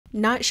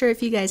Not sure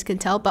if you guys can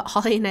tell, but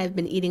Holly and I have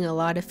been eating a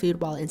lot of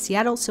food while in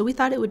Seattle, so we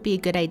thought it would be a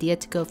good idea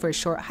to go for a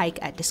short hike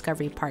at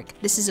Discovery Park.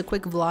 This is a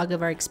quick vlog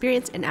of our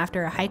experience, and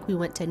after a hike we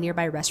went to a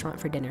nearby restaurant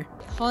for dinner.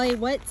 Holly,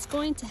 what's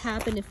going to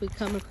happen if we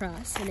come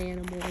across an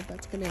animal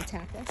that's going to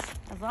attack us?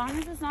 As long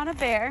as it's not a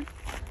bear,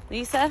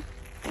 Lisa,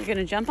 we're going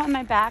to jump on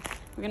my back,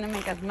 we're going to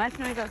make as much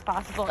noise as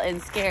possible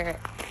and scare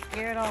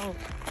it all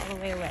the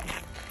way away.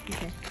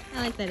 Okay,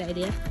 I like that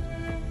idea.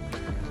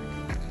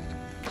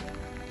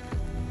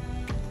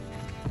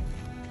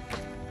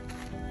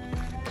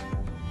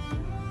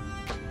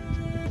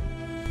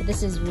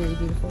 This is really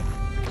beautiful.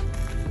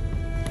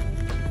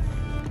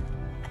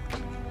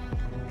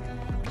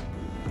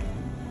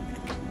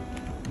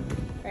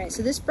 Alright,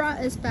 so this brought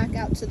us back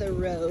out to the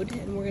road,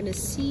 and we're gonna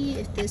see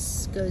if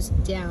this goes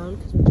down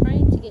because we're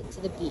trying to get to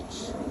the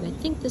beach. And I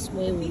think this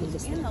way will lead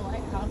us in the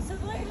lighthouse. So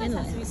the lighthouse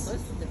has to be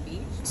close to the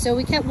beach. So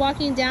we kept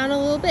walking down a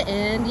little bit,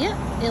 and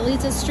yeah, it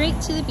leads us straight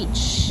to the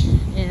beach.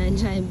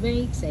 And I'm very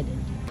excited.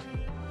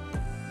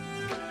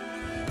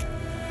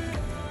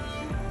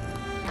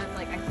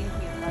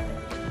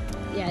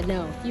 Yeah,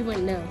 no, you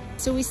wouldn't know.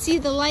 So we see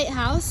the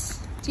lighthouse.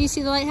 Do you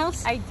see the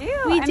lighthouse? I do.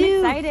 I'm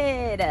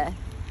excited. I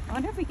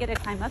wonder if we get to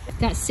climb up it.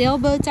 Got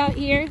sailboats out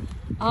here.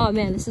 Oh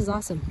man, this is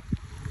awesome.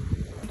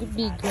 It could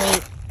be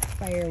great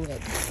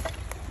firewood.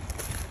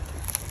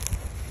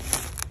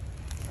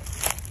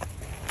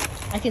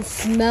 I can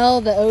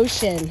smell the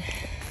ocean.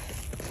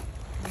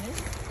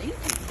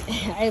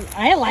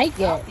 I like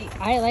it.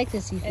 I like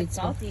the seafood. It's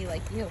salty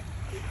like you.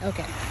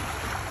 Okay.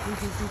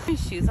 My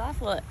shoes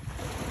off. Look.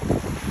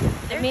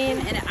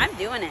 I'm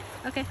doing it.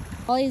 Okay.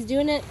 Holly's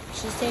doing it.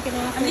 She's taking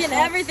off. I'm getting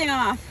everything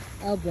off.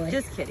 Oh boy.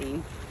 Just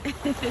kidding.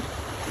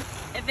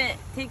 If it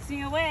takes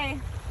me away.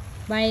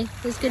 Bye.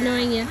 It was good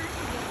knowing you.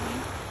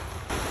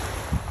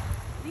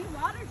 These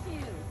water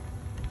shoes.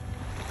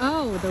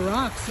 Oh, the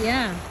rocks,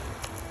 yeah.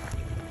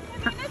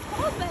 I mean, it's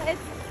cold, but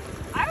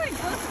I would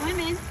go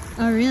swimming.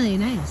 Oh, really?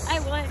 Nice. I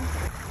would.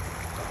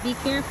 Be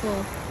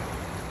careful.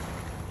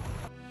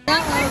 My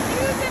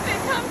shoes if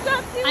it comes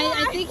up too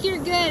high. I think you're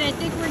good. I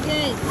think we're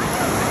good.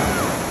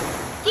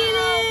 Get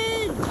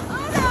in!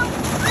 Oh no!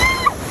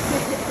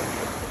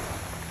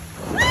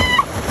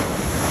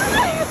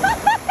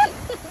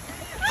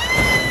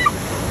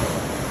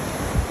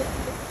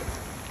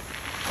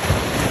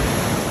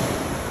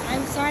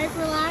 I'm sorry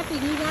for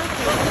laughing. You got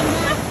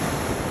this.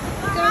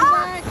 Come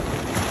back.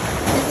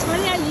 It's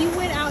funny how you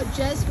went out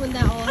just when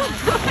that all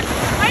happened.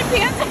 My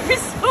pants are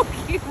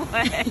soaking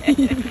wet.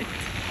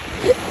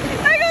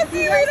 I got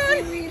seaweed on.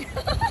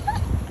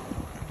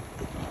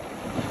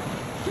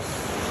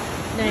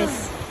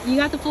 Nice. You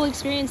got the full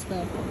experience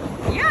though.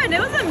 Yeah, and it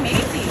was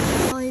amazing.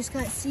 Holly's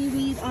got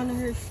seaweed on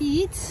her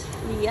feet.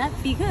 Yep,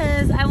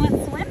 because I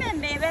went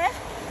swimming, baby.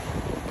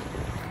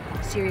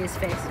 Serious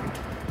face.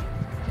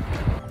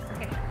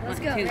 Okay, let's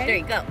go. 1, 2,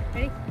 3, go.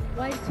 Ready?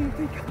 1, 2,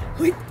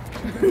 3, go.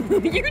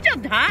 You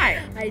jumped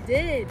high. I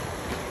did.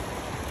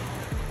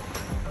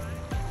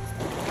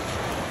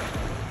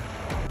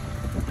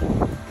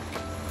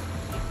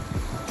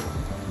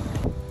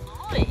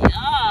 Oh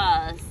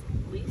yes,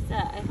 Lisa.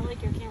 I feel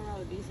like your camera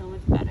would be so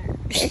much better.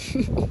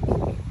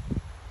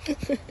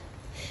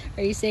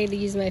 Are you saying to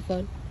use my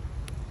phone?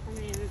 I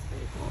mean, it's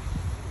pretty cool.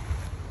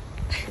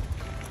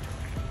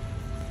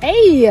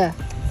 Hey!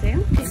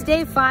 Sam? It's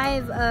day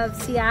 5 of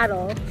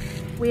Seattle.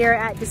 We are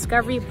at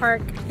Discovery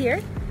Park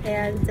here,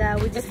 and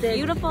we just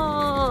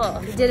beautiful.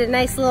 We did a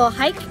nice little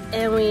hike,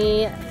 and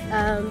we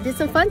did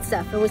some fun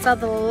stuff, and we saw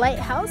the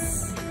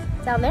lighthouse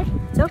down there.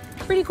 So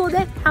pretty cool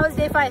day. How was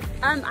day 5?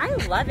 I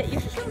love it. You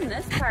should show them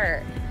this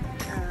part.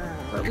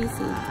 Let me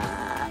see.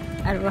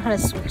 I don't know how to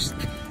switch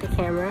the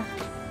camera.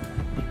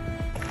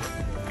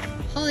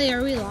 Holly,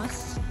 are we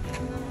lost?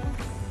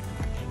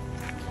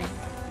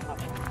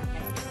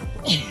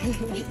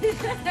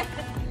 Okay.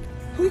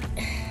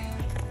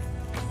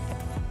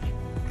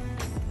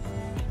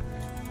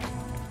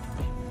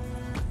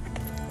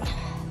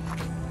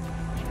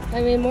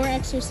 I mean, more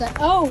exercise.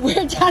 Oh,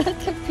 we're down at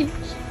the beach.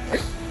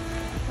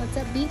 What's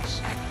up,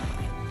 beach?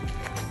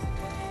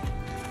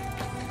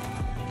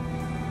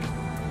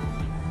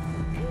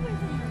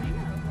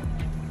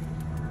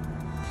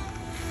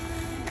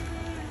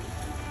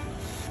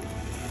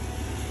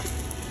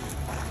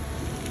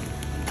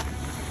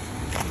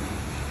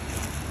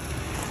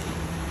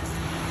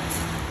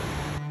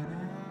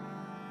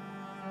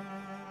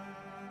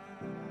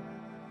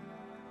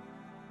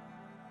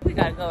 We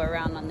gotta go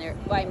around on there.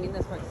 Well, I mean,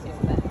 this works too,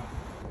 but.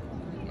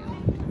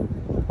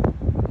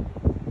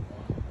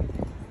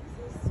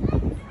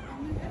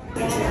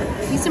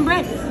 Eat some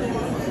bread.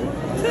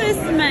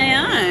 Twist my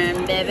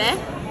arm, baby.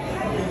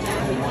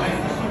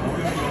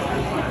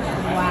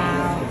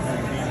 Wow.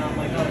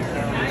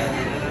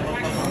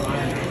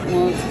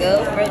 Let's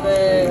go for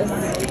this.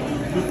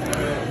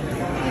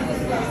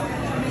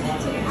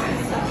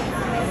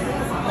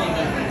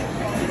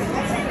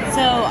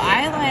 So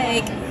I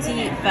like to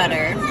eat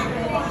butter,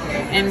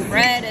 and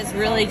bread is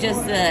really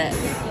just a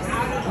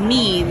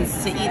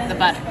means to eat the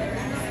butter.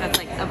 That's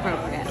like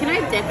appropriate. Can I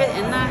dip it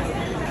in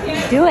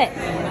that? Do it.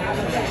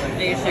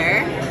 Are you sure?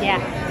 Yeah.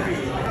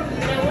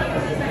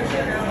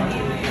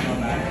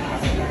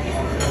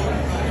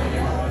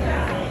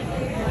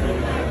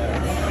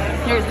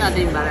 Here's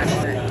nothing better.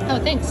 Oh,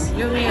 thanks.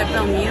 You want me to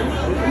film you?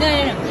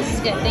 No. This is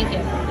good. Thank you.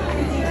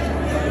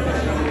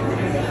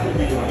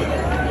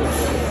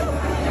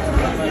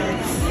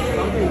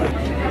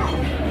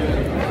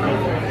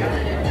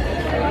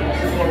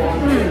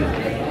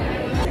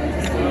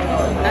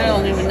 I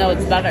don't even know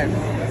it's better.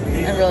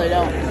 I really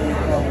don't.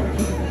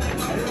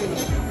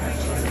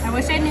 I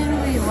wish I knew who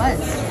he was.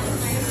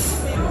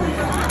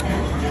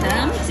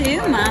 Come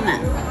to mama.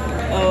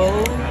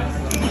 Oh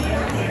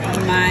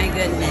my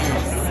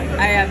goodness.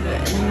 I have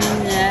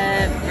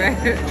never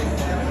had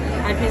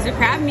a piece of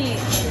crab meat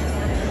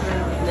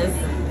this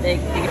big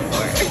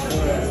before.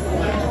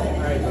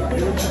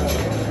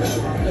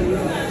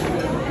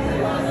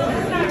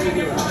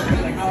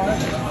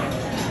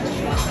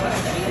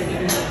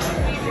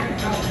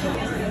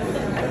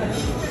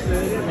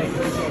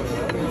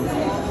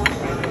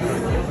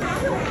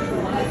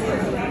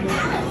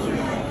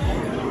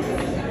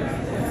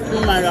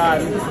 Oh my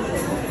god.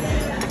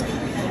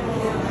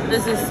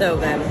 This is so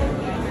good.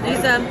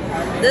 Lisa,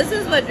 this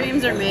is what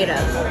dreams are made of.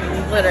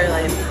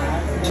 Literally.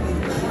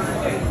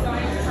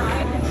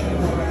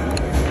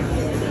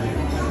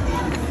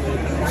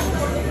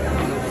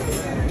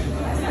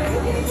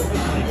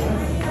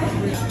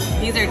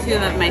 These are two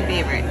of my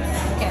favorites.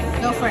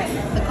 Okay, go for it.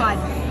 The cod.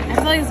 I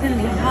feel like it's gonna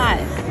be hot.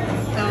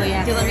 Oh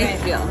yeah. Okay, let me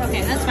feel.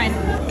 Okay, that's fine.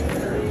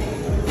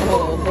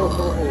 Oh.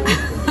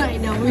 I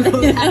know we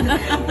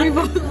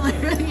both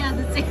literally had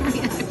the same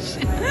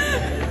reaction.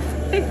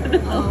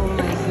 Oh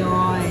my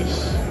gosh.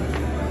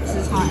 This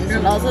is hot.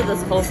 And also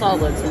this coleslaw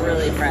looks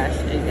really fresh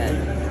and good.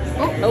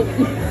 Oh.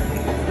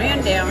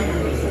 Man down.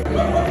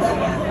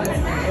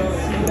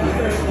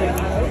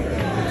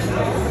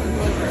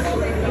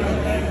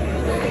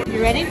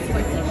 You ready?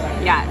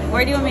 Yeah.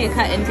 Where do you want me to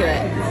cut into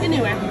it?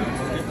 Anywhere.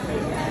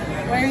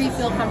 Where you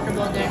feel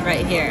comfortable doing.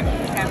 Right here.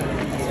 Okay.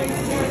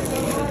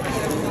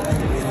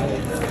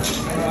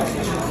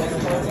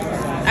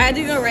 I had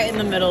to go right in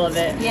the middle of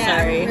it. Yeah,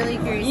 Sorry. I'm really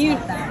curious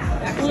about that.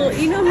 Actually. Well,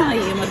 you know how I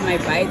am with my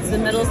bites. The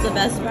middle's the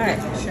best part.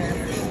 Sure.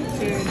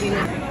 So you're doing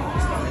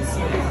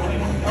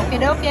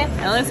okay.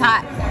 It looks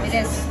hot. It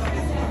is.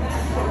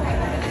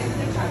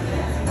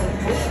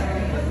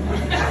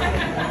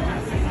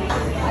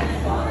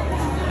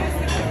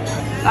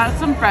 That's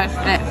some fresh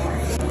fish.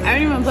 I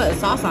don't even put a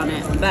sauce on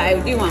it, but I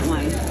do want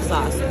one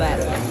sauce, but